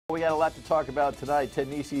We got a lot to talk about tonight. Ted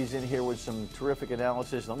Nesi is in here with some terrific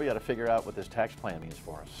analysis, and then we got to figure out what this tax plan means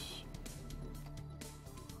for us.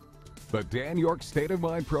 The Dan Yorke State of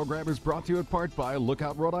Mind program is brought to you in part by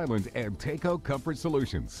Lookout Rhode Island and Takeo Comfort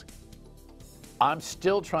Solutions. I'm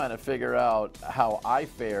still trying to figure out how I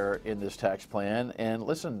fare in this tax plan. And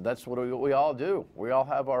listen, that's what we all do. We all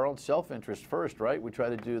have our own self-interest first, right? We try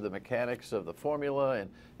to do the mechanics of the formula and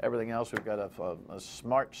everything else. We've got a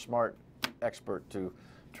smart expert to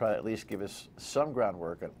try to at least give us some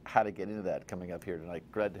groundwork on how to get into that coming up here tonight.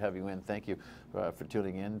 Glad to have you in. Thank you for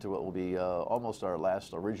tuning in to what will be almost our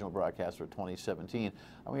last original broadcast for 2017.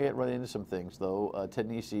 I'm going to get right into some things, though. Ted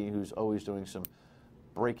Nesi, who's always doing some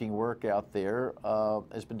breaking work out there,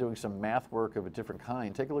 has been doing some math work of a different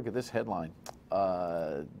kind. Take a look at this headline.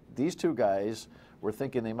 These two guys were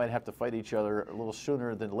thinking they might have to fight each other a little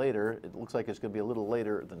sooner than later. It looks like it's going to be a little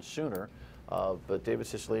later than sooner. But David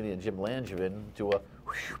Cicilline and Jim Langevin do a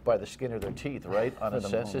whoosh by the skin of their teeth, right, on a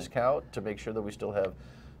census count to make sure that we still have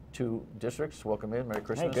two districts. Welcome in. Merry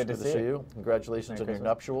Christmas. Hey, good to see you. Congratulations on your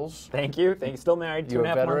nuptials. Thank you. Still married, You a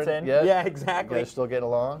 2.5 months veteran in. yet? Yeah, exactly. You guys still getting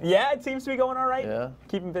along? Yeah, it seems to be going all right. Yeah.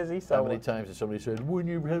 Keeping busy. So How many times has somebody said, when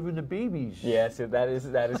you're having the babies? Yeah, so that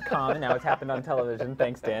is common. Now it's happened on television.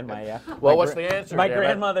 Thanks, Dan. Well, what's the answer? My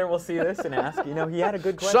grandmother will see this and ask, he had a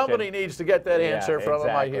good question. Somebody needs to get that answer from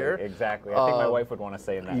him, I hear. Exactly. I think my wife would want to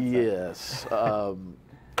say that. Yes.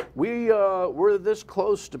 We're this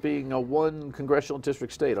close to being a one congressional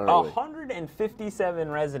district state, aren't we? 157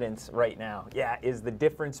 residents right now, is the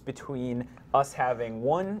difference between us having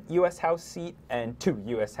one U.S. House seat and 2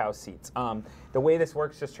 U.S. House seats. The way this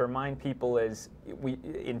works, just to remind people, is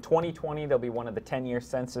in 2020, there'll be one of the 10-year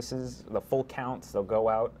censuses, the full counts. They'll go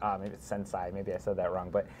out, maybe it's censi, maybe I said that wrong,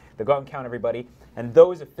 but they'll go out and count everybody. And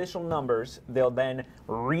those official numbers, they'll then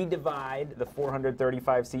redivide the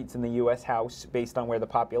 435 seats in the U.S. House based on where the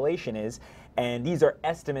population is. And these are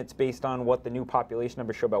estimates based on what the new population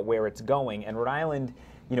numbers show about where it's going. And Rhode Island,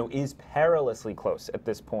 is perilously close at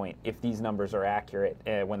this point, if these numbers are accurate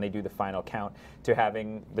when they do the final count, to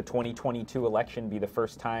having the 2022 election be the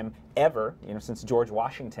first time ever, since George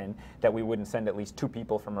Washington, that we wouldn't send at least 2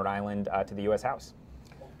 people from Rhode Island to the U.S. House.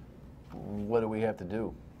 What do we have to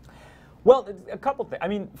do? Well, a couple things. I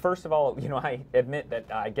mean, first of all, I admit that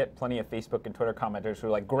I get plenty of Facebook and Twitter commenters who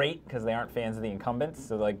are like, great, because they aren't fans of the incumbents.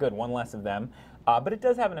 So like, good, one less of them. But it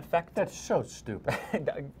does have an effect. That's so stupid.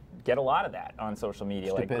 Get a lot of that on social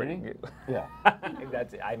media. Stupidity? Yeah.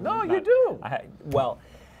 No, you do.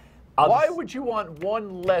 Why would you want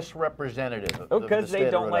one less representative? Because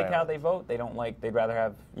they don't like how they vote. They don't like. They'd rather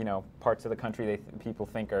have parts of the country people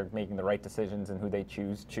think are making the right decisions and who they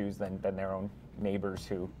choose than their own neighbors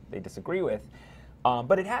who they disagree with.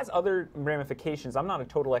 But it has other ramifications. I'm not a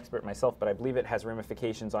total expert myself, but I believe it has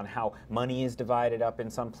ramifications on how money is divided up in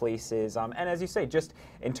some places. And as you say, just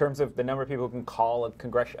in terms of the number of people who can call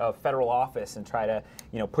a federal office and try to,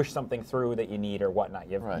 push something through that you need or whatnot.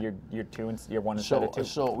 You have you're one instead of 2.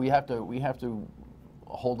 So we have to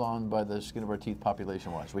hold on by the skin of our teeth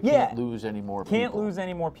population-wise. We can't lose any more people. Can't lose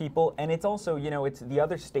any more people. And it's also, it's the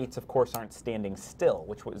other states, of course, aren't standing still,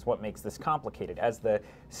 which is what makes this complicated. As the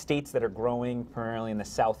states that are growing, primarily in the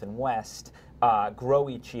South and West, grow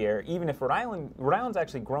each year, even if Rhode Island's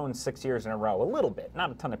actually grown 6 years in a row, a little bit,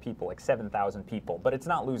 not a ton of people, like 7,000 people, but it's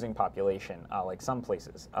not losing population like some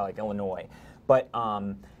places, like Illinois. But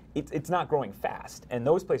it's not growing fast, and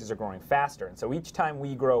those places are growing faster. And so each time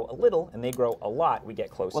we grow a little and they grow a lot, we get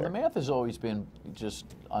closer. Well, the math has always been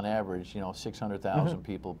just on average, 600,000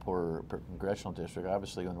 people per congressional district.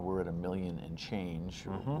 Obviously, when we're at 1 million and change,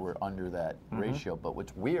 we're under that ratio. But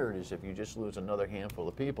what's weird is if you just lose another handful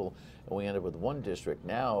of people and we end up with one district,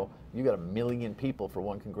 now you got 1 million people for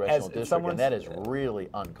one congressional district, and that is really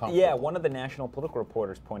uncomfortable. Yeah, one of the national political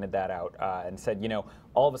reporters pointed that out and said,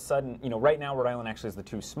 all of a sudden, right now Rhode Island actually is the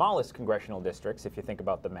 2 smallest congressional districts. If you think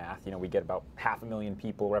about the math, we get about 500,000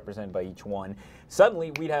 people represented by each one.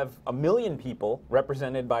 Suddenly, we'd have 1 million people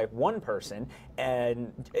represented by one person,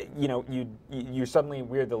 and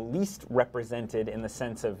we're the least represented in the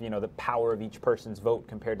sense of the power of each person's vote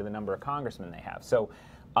compared to the number of congressmen they have. So,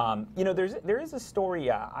 there is a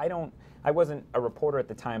story. I wasn't a reporter at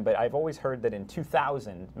the time, but I've always heard that in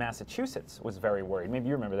 2000, Massachusetts was very worried. Maybe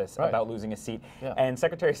you remember this, about losing a seat. Yeah. And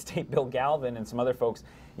Secretary of State Bill Galvin and some other folks,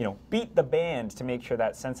 beat the band to make sure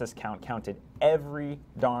that census count counted every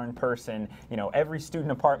darn person, every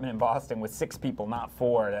student apartment in Boston with 6 people, not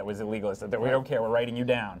 4, that was illegal. So we don't care, we're writing you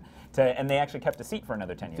down. And they actually kept a seat for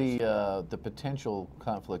another 10 years. The potential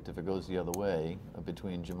conflict, if it goes the other way,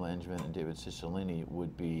 between Jim Langevin and David Cicilline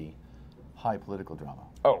would be high political drama.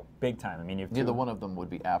 Oh, big time. I mean, you have Neither one of them would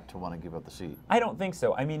be apt to want to give up the seat. I don't think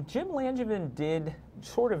so. I mean, Jim Langevin did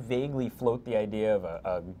sort of vaguely float the idea of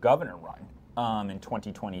a governor run in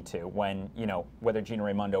 2022 when, you know, whether Gina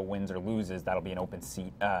Raimondo wins or loses, that'll be an open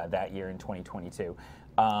seat that year in 2022.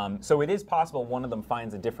 So it is possible one of them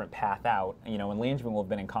finds a different path out, you know, and Langevin will have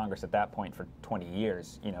been in Congress at that point for 20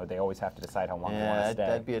 years. You know, they always have to decide how long they want to stay.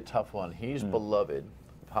 That'd be a tough one. He's beloved,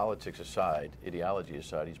 politics aside, ideology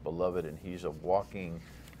aside, he's beloved, and he's a walking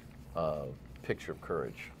picture of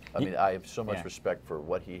courage. I mean, I have so much respect for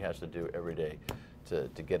what he has to do every day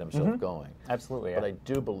to get himself going. Absolutely. But I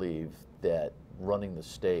do believe that running the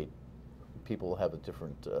state, people will have a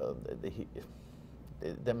different,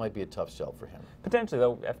 that might be a tough sell for him. Potentially,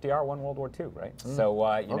 though, FDR won World War II, right? So,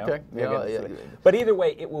 you know. Okay. But either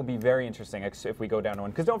way, it will be very interesting if we go down to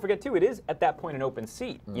one. Because don't forget, too, it is at that point an open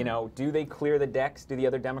seat. You know, do they clear the decks? Do the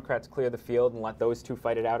other Democrats clear the field and let those two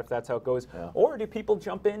fight it out if that's how it goes? Or do people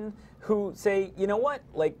jump in who say, you know what,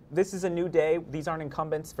 like, this is a new day. These aren't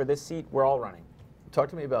incumbents for this seat. We're all running. Talk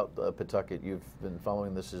to me about Pawtucket. You've been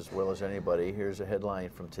following this as well as anybody. Here's a headline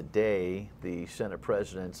from today. The Senate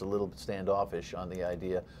president's a little bit standoffish on the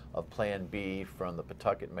idea of Plan B from the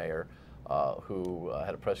Pawtucket mayor, who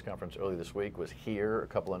had a press conference earlier this week, was here a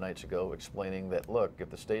couple of nights ago explaining that, look, if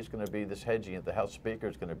the state's going to be this hedgy, if the House Speaker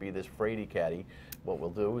is going to be this fraidy catty, what we'll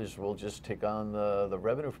do is we'll just take on the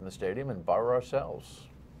revenue from the stadium and borrow ourselves.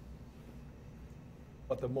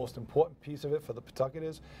 But the most important piece of it for the Pawtucket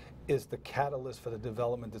is the catalyst for the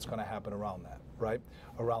development that's going to happen around that, right?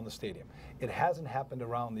 Around the stadium. It hasn't happened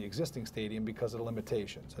around the existing stadium because of the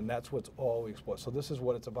limitations, and that's what's all we exploit. So this is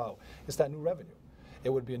what it's about. It's that new revenue. It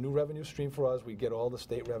would be a new revenue stream for us. We get all the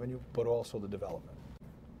state revenue, but also the development.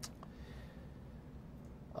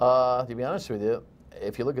 To be honest with you,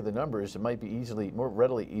 if you look at the numbers, it might be more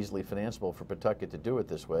readily easily financeable for Pawtucket to do it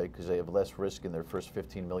this way because they have less risk in their first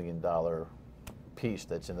 $15 million piece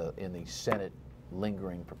that's in the Senate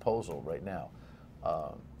lingering proposal right now.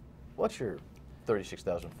 What's your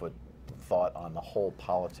 36,000-foot thought on the whole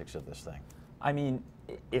politics of this thing? I mean,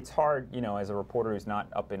 it's hard, you know, as a reporter who's not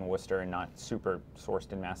up in Worcester and not super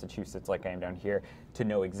sourced in Massachusetts like I am down here, to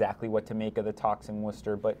know exactly what to make of the talks in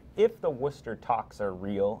Worcester. But if the Worcester talks are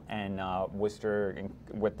real and Worcester,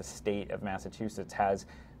 with the state of Massachusetts, has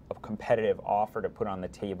a competitive offer to put on the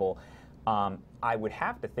table, I would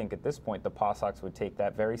have to think at this point the Paw Sox would take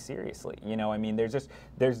that very seriously. You know, I mean, there's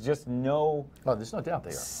just no. Oh, there's no doubt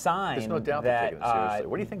they are. Sign there's no doubt that taking it seriously.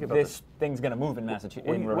 What do you think about this thing's going to move in Massachusetts,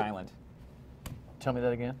 in Rhode Island? Tell me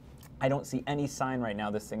that again. I don't see any sign right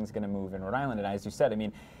now this thing's going to move in Rhode Island. And as you said, I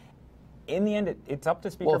mean, in the end, it's up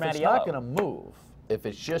to Speaker Mattiello. Well, if it's not going to move, if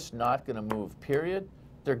it's just not going to move, period,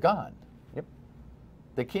 they're gone. Yep.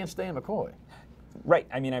 They can't stay in McCoy. Right.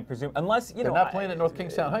 I mean, I presume, unless, you know, they're not playing at North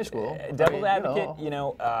Kingstown High School. Devil's advocate, you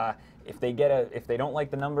know, if they don't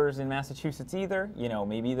like the numbers in Massachusetts either, you know,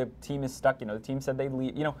 maybe the team is stuck. You know, the team said they'd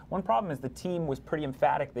leave. You know, one problem is the team was pretty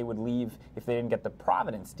emphatic they would leave if they didn't get the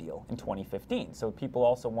Providence deal in 2015. So people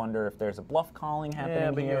also wonder if there's a bluff calling happening here.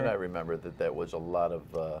 Yeah, but you and I remember that was a lot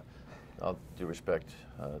of, all due respect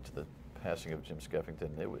to the passing of Jim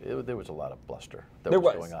Skeffington, there was a lot of bluster that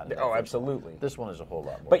was going on. Oh, absolutely. This one is a whole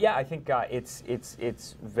lot more. But yeah, I think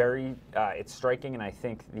it's very it's striking, and I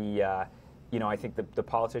think I think the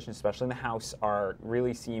politicians, especially in the House,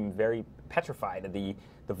 seem very petrified of the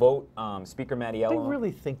vote. Speaker Mattiello. Do you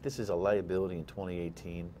really think this is a liability in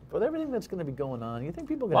 2018 with everything that's going to to go on? You think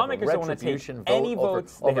people are going to have a retribution vote any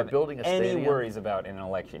votes over building a stadium? Any worries about in an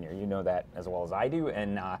election year? You know that as well as I do,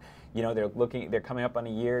 and you know they're coming up on a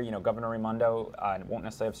year. You know, Governor Raimondo won't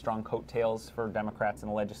necessarily have strong coattails for Democrats in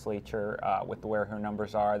the legislature with where her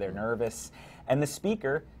numbers are. They're nervous, and the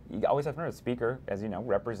Speaker. You always have to remember the Speaker, as you know,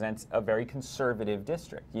 represents a very conservative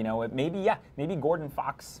district. You know, maybe Gordon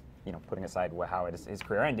Fox, you know, putting aside how his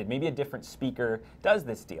career ended, maybe a different Speaker does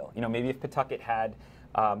this deal. You know, maybe if Pawtucket had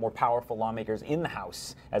more powerful lawmakers in the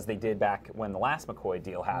House, as they did back when the last McCoy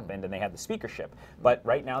deal happened and they had the speakership. But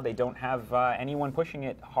right now they don't have anyone pushing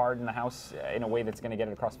it hard in the House in a way that's going to get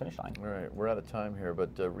it across the finish line. All right, we're out of time here, but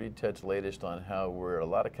read Ted's latest on how we're a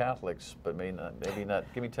lot of Catholics, but maybe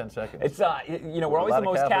not. Give me 10 seconds. It's you know, we're always the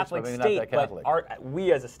most Catholic state, but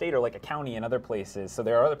we as a state are like a county in other places. So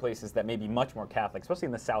there are other places that may be much more Catholic, especially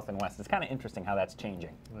in the South and West. It's kind of interesting how that's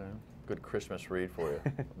changing. Yeah. Good Christmas read for you.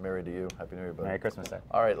 Merry to you. Happy New Year, buddy. Merry Christmas, sir.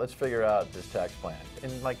 All right, let's figure out this tax plan.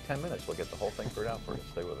 In like 10 minutes, we'll get the whole thing figured out for you.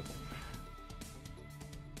 Stay with us.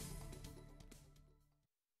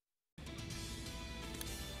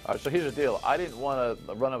 So here's the deal. I didn't want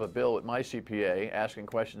to run up a bill with my CPA asking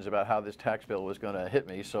questions about how this tax bill was going to hit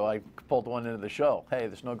me, so I pulled one into the show. Hey,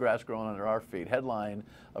 there's no grass growing under our feet. Headline,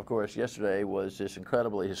 of course, yesterday was this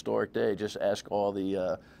incredibly historic day. Just ask all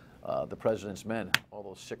the president's men, all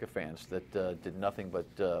those sycophants that did nothing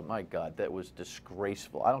but, my God, that was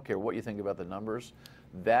disgraceful. I don't care what you think about the numbers.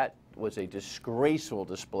 That was a disgraceful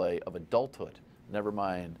display of adulthood, never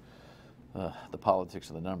mind the politics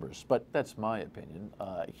of the numbers. But that's my opinion.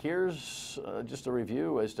 Here's just a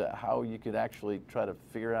review as to how you could actually try to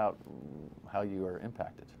figure out how you are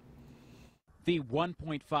impacted. The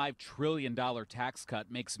 $1.5 trillion tax cut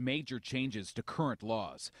makes major changes to current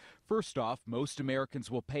laws. First off, most Americans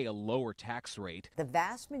will pay a lower tax rate. The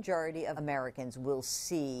vast majority of Americans will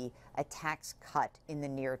see a tax cut in the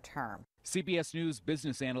near term. CBS News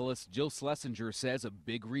business analyst Jill Schlesinger says a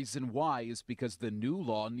big reason why is because the new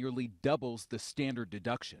law nearly doubles the standard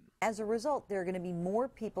deduction. As a result, there are going to be more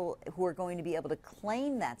people who are going to be able to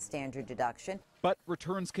claim that standard deduction. But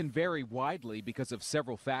returns can vary widely because of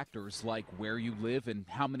several factors like where you live and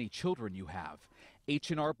how many children you have.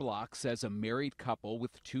 H&R Block says a married couple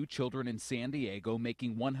with 2 children in San Diego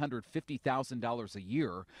making $150,000 a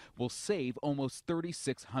year will save almost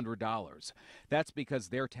 $3,600. That's because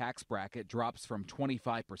their tax bracket drops from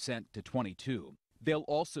 25% to 22%. They'll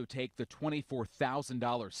also take the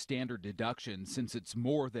 $24,000 standard deduction since it's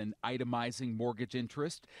more than itemizing mortgage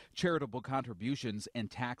interest, charitable contributions,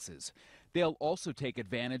 and taxes. They'll also take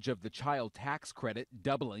advantage of the child tax credit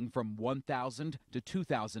doubling from $1,000 to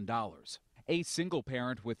 $2,000. A single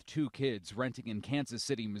parent with 2 kids renting in Kansas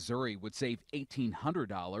City, Missouri would save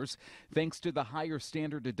 $1,800 thanks to the higher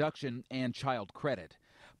standard deduction and child credit.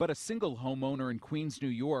 But a single homeowner in Queens, New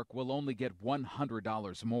York will only get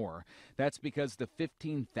 $100 more. That's because the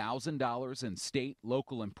 $15,000 in state,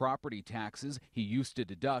 local, and property taxes he used to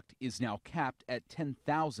deduct is now capped at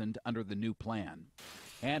 $10,000 under the new plan.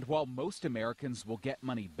 And while most Americans will get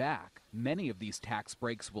money back, many of these tax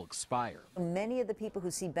breaks will expire. Many of the people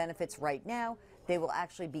who see benefits right now, they will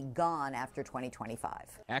actually be gone after 2025.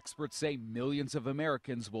 Experts say millions of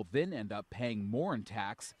Americans will then end up paying more in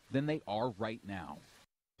tax than they are right now.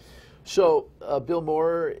 So Bill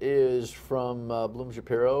Moore is from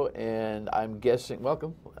BlumShapiro, and I'm guessing,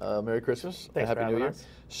 welcome, Merry Christmas, Thanks Happy for New Year. us.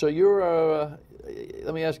 So you're,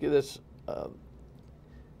 let me ask you this, you're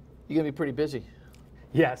going to be pretty busy.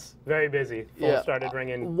 Yes, very busy. Phone started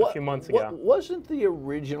ringing a few months ago. Wasn't the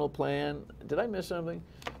original plan, did I miss something?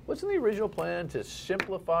 Wasn't the original plan to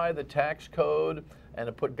simplify the tax code and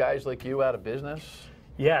to put guys like you out of business?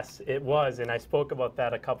 Yes, it was, and I spoke about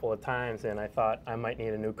that a couple of times, and I thought I might need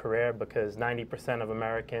a new career because 90% of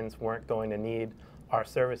Americans weren't going to need our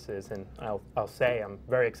services, and I'll say I'm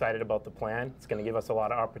very excited about the plan. It's going to give us a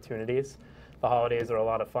lot of opportunities. The holidays are a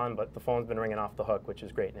lot of fun, but the phone's been ringing off the hook, which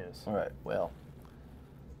is great news. All right, well,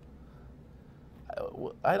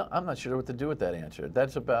 I'm not sure what to do with that answer.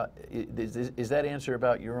 That's about, is that answer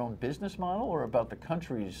about your own business model or about the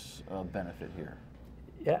country's benefit here?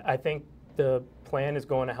 Yeah, I think the plan is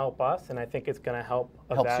going to help us, and I think it's going to help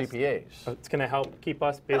CPAs. It's going to help keep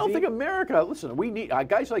us busy. I don't think America, listen, we need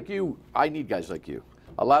guys like you. I need guys like you.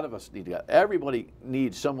 A lot of us need guys. Everybody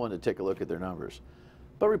needs someone to take a look at their numbers.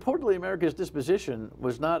 But reportedly, America's disposition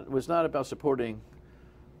was not about supporting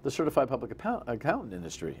the certified public accountant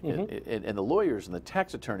industry and the lawyers and the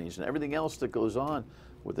tax attorneys and everything else that goes on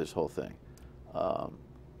with this whole thing.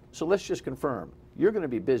 So let's just confirm, you're going to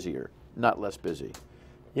be busier, not less busy.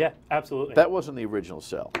 Yeah, absolutely. That wasn't the original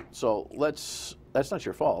sell. So that's not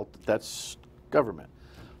your fault. That's government.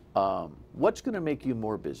 What's going to make you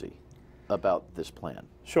more busy about this plan?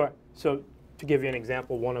 Sure. So to give you an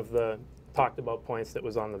example, one of the talked about points that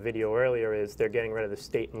was on the video earlier is they're getting rid of the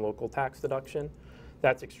state and local tax deduction.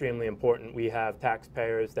 That's extremely important. We have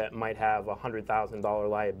taxpayers that might have a $100,000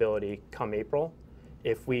 liability come April.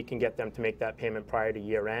 If we can get them to make that payment prior to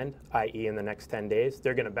year end, i.e. in the next 10 days,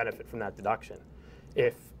 they're going to benefit from that deduction.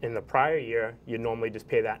 If in the prior year, you normally just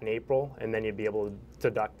pay that in April and then you'd be able to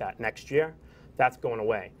deduct that next year, that's going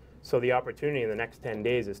away. So the opportunity in the next 10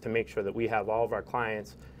 days is to make sure that we have all of our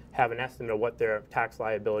clients have an estimate of what their tax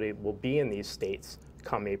liability will be in these states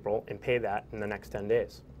come April and pay that in the next 10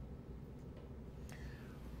 days.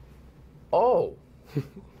 Oh,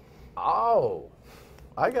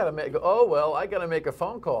 I gotta make a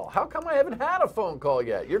phone call. How come I haven't had a phone call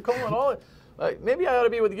yet? You're calling all, maybe I ought to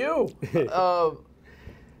be with you.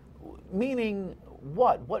 Meaning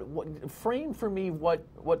what? Frame for me what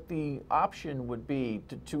the option would be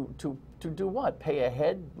to do what? Pay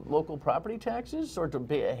ahead local property taxes or to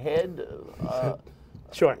pay ahead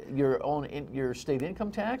Sure. your state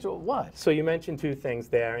income tax, or what? So you mentioned two things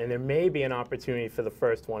there, and there may be an opportunity for the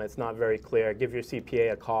first one. It's not very clear. Give your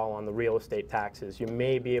CPA a call on the real estate taxes. You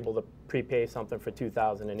may be able to prepay something for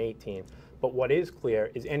 2018. But what is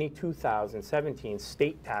clear is any 2017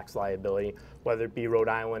 state tax liability, whether it be Rhode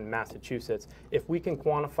Island, Massachusetts, if we can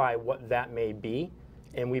quantify what that may be,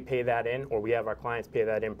 and we pay that in, or we have our clients pay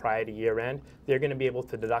that in prior to year end, they're going to be able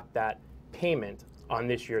to deduct that payment on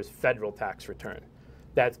this year's federal tax return.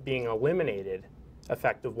 That's being eliminated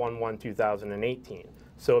effective 1/1/2018.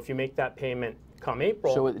 So if you make that payment come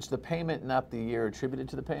April. So it's the payment, not the year attributed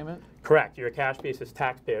to the payment? Correct. You're a cash basis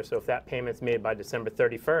taxpayer, so if that payment's made by December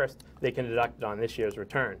 31st, they can deduct it on this year's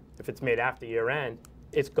return. If it's made after year end,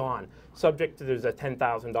 it's gone. Subject to there's a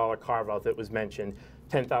 $10,000 carve out that was mentioned.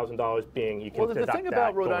 $10,000 being you can deduct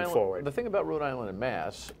that going forward. The thing about Rhode Island and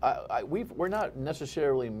Mass, we're not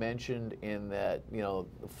necessarily mentioned in that, you know,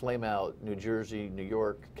 flame out New Jersey, New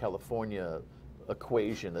York, California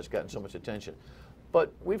equation that's gotten so much attention.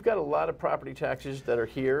 But we've got a lot of property taxes that are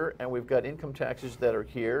here, and we've got income taxes that are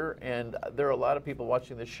here, and there are a lot of people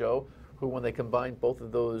watching this show who, when they combine both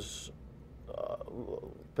of those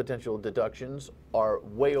potential deductions, are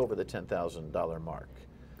way over the $10,000 mark.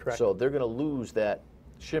 Correct. So they're going to lose that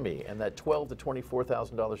shimmy, and that $12,000 to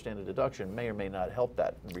 $24,000 standard deduction may or may not help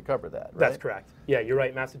that and recover that. Right? That's correct. Yeah, you're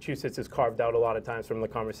right. Massachusetts is carved out a lot of times from the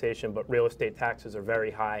conversation, but real estate taxes are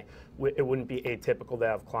very high. It wouldn't be atypical to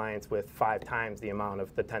have clients with 5 times the amount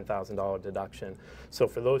of the $10,000 deduction. So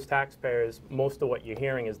for those taxpayers, most of what you're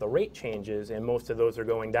hearing is the rate changes, and most of those are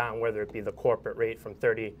going down, whether it be the corporate rate from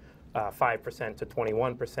 35% to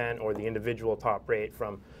 21%, or the individual top rate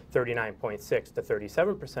from 39.6 to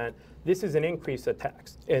 37%. This is an increase of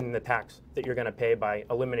tax in the tax that you're going to pay by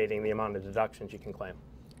eliminating the amount of deductions you can claim.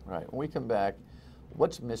 Right. When we come back,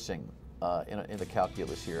 what's missing in the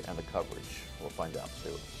calculus here and the coverage? We'll find out.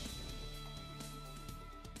 Stay with us.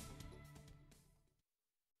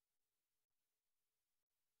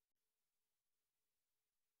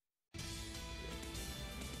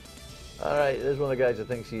 All right, there's one of the guys that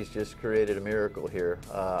thinks he's just created a miracle here.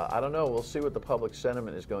 I don't know. We'll see what the public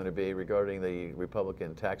sentiment is going to be regarding the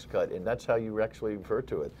Republican tax cut, and that's how you actually refer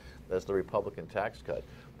to it. That's the Republican tax cut.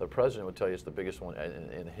 The president would tell you it's the biggest one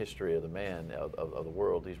in the history of the man, of the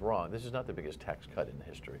world. He's wrong. This is not the biggest tax cut in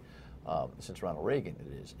history. Since Ronald Reagan,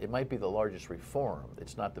 it is. It might be the largest reform.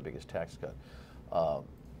 It's not the biggest tax cut.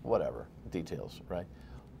 Whatever. Details, right?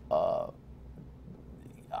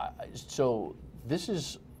 So this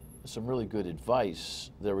is some really good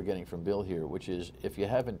advice that we're getting from Bill here, which is if you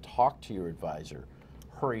haven't talked to your advisor,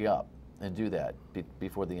 hurry up and do that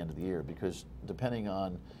before the end of the year, because depending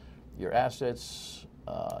on your assets,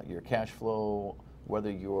 your cash flow,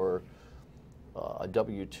 whether you're a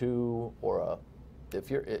W-2 or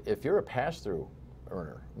if you're a pass-through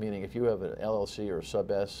earner, meaning if you have an LLC or a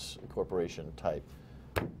sub-S corporation type,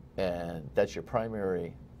 and that's your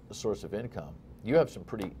primary source of income, you have some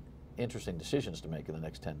pretty interesting decisions to make in the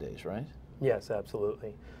next 10 days, right? Yes,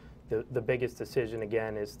 absolutely. The biggest decision,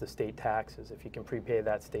 again, is the state taxes. If you can prepay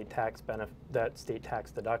that state tax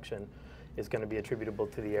deduction, is going to be attributable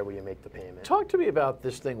to the year where you make the payment. Talk to me about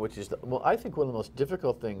this thing, which is, well, I think one of the most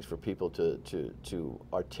difficult things for people to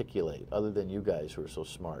articulate, other than you guys who are so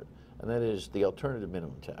smart, and that is the alternative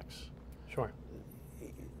minimum tax. Sure.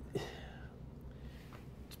 It's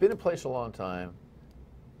been in place a long time.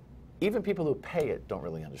 Even people who pay it don't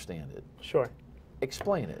really understand it. Sure.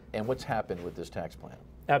 Explain it and what's happened with this tax plan.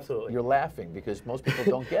 Absolutely. You're laughing because most people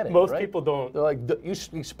don't get it. Most right? people don't. They're like, you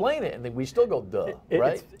explain it, and then we still go, duh,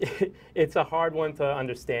 right? It's a hard one to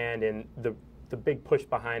understand, and the big push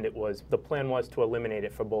behind it was the plan was to eliminate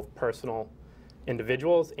it for both personal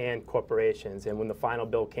individuals and corporations. And when the final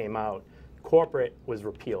bill came out, corporate was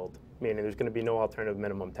repealed, meaning there's going to be no alternative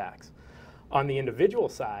minimum tax. On the individual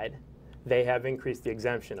side, they have increased the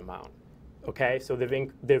exemption amount. Okay, so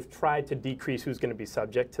they've tried to decrease who's going to be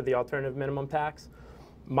subject to the alternative minimum tax.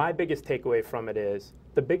 My biggest takeaway from it is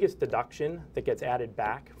the biggest deduction that gets added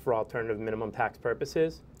back for alternative minimum tax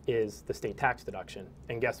purposes is the state tax deduction.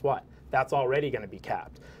 And guess what? That's already going to be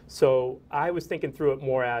capped. So I was thinking through it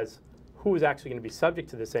more as who's actually going to be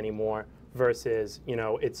subject to this anymore versus, you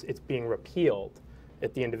know, it's being repealed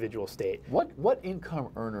at the individual state. What income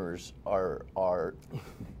earners are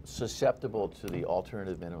susceptible to the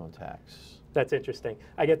alternative minimum tax? That's interesting.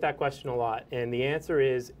 I get that question a lot, and the answer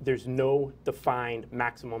is there's no defined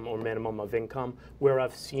maximum or minimum of income. Where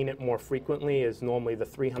I've seen it more frequently is normally the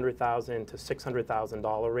 $300,000 to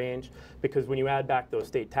 $600,000 range, because when you add back those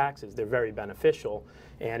state taxes, they're very beneficial,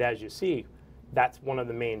 and as you see, that's one of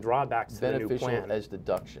the main drawbacks to the new plan. Beneficial as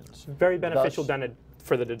deductions. Very beneficial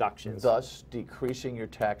for the deductions. Thus decreasing your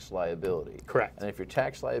tax liability. Correct. And if your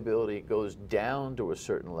tax liability goes down to a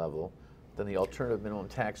certain level, then the alternative minimum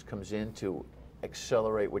tax comes in to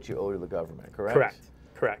accelerate what you owe to the government, correct? Correct.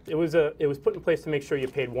 Correct. It was put in place to make sure you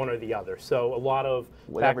paid one or the other. So a lot of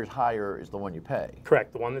whatever's higher is the one you pay.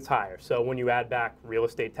 Correct, the one that's higher. So when you add back real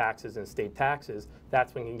estate taxes and state taxes,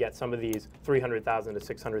 that's when you can get some of these $300,000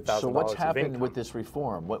 to $600,000. So what's happened income. with this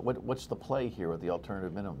reform? What's the play here with the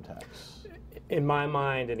alternative minimum tax? In my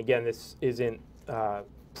mind, and again, this isn't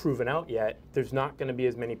proven out yet, there's not going to be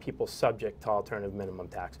as many people subject to alternative minimum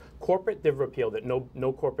tax. Corporate, they've repealed it.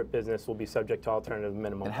 No corporate business will be subject to alternative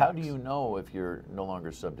minimum and tax. how do you know if you're no longer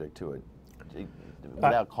subject to it?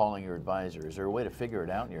 Without calling your advisor, is there a way to figure it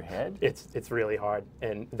out in your head? It's really hard,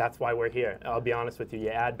 and that's why we're here. I'll be honest with you. You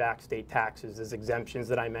add back state taxes, there's exemptions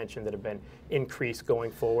that I mentioned that have been increased going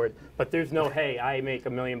forward, but there's no, hey, I make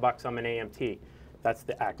 $1 million, I'm an AMT. That's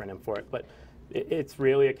the acronym for it. But it's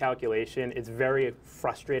really a calculation. It's very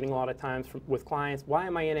frustrating a lot of times with clients. Why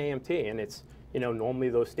am I an AMT? And it's, normally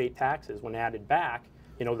those state taxes, when added back,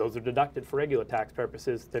 those are deducted for regular tax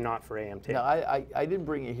purposes. They're not for AMT. Now, I didn't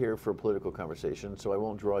bring you here for a political conversation, so I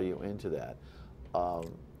won't draw you into that.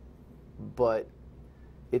 But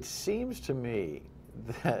it seems to me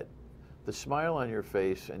that the smile on your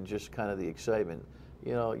face and just kind of the excitement,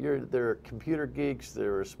 there are computer geeks,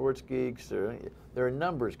 there are sports geeks, there are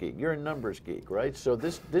numbers geek. You're a numbers geek, right? So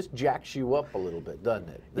this jacks you up a little bit, doesn't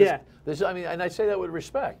it? And I say that with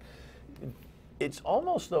respect. It's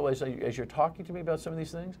almost, though, as you're talking to me about some of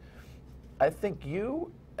these things, I think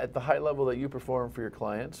you, at the high level that you perform for your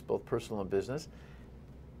clients, both personal and business,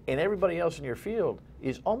 and everybody else in your field,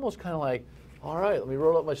 is almost kind of like, all right, let me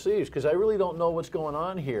roll up my sleeves, because I really don't know what's going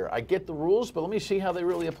on here. I get the rules, but let me see how they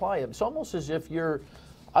really apply. It's almost as if you're,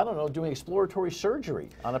 I don't know, doing exploratory surgery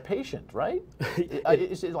on a patient, right?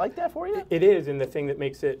 Is it like that for you? It is, and the thing that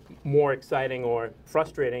makes it more exciting or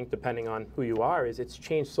frustrating, depending on who you are, is it's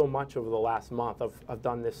changed so much over the last month. I've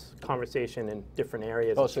done this conversation in different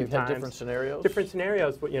areas. Oh, so you've had different scenarios? Different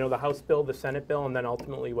scenarios, but the House bill, the Senate bill, and then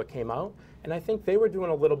ultimately what came out. And I think they were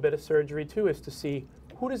doing a little bit of surgery too, is to see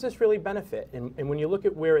who does this really benefit. And when you look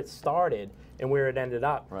at where it started and where it ended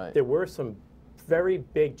up, right, there were some very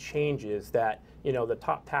big changes that, the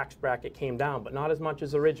top tax bracket came down, but not as much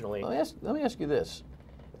as originally. Let me ask you this.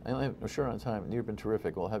 I'm sure on time. You've been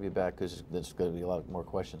terrific. We'll have you back because there's going to be a lot more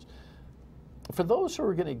questions. For those who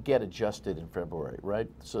are going to get adjusted in February, right?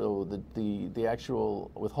 So the actual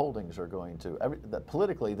withholdings are going to,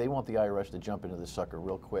 politically, they want the IRS to jump into this sucker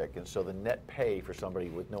real quick. And so the net pay for somebody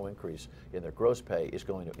with no increase in their gross pay is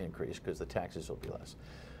going to increase because the taxes will be less.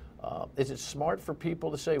 Is it smart for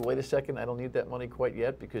people to say, wait a second, I don't need that money quite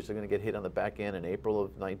yet because they're going to get hit on the back end in April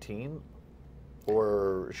of 19?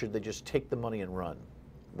 Or should they just take the money and run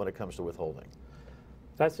when it comes to withholding?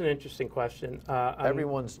 That's an interesting question.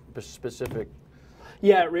 Everyone's specific.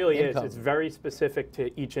 Yeah, it really income. is. It's very specific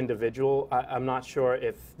to each individual. I'm not sure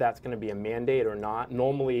if that's going to be a mandate or not.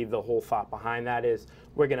 Normally, the whole thought behind that is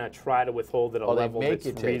we're going to try to withhold at a level that's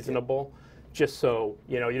reasonable, just so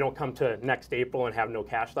you don't come to next April and have no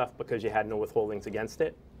cash left because you had no withholdings against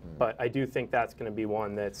it. But I do think that's going to be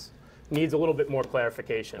one that's needs a little bit more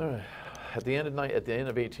clarification. All right. At the end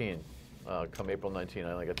of 18, come April 19,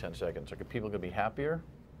 I only got 10 seconds. Are people going to be happier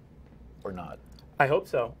or not? I hope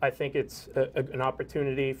so. I think it's an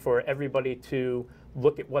opportunity for everybody to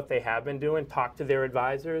look at what they have been doing, talk to their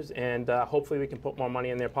advisors, and hopefully we can put more money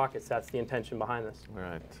in their pockets. That's the intention behind this. All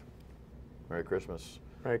right. Merry Christmas.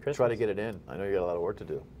 Merry Christmas. Try to get it in. I know you got a lot of work to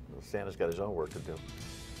do. Santa's got his own work to do.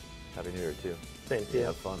 Happy New Year, too. Same to you.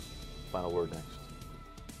 Have fun. Final word next.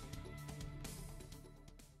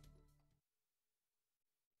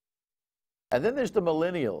 And then there's the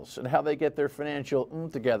millennials and how they get their financial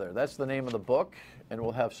together. That's the name of the book, and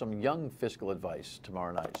we'll have some young fiscal advice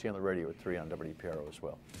tomorrow night. See you on the radio at 3 on WPRI as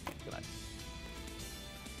well. Good night.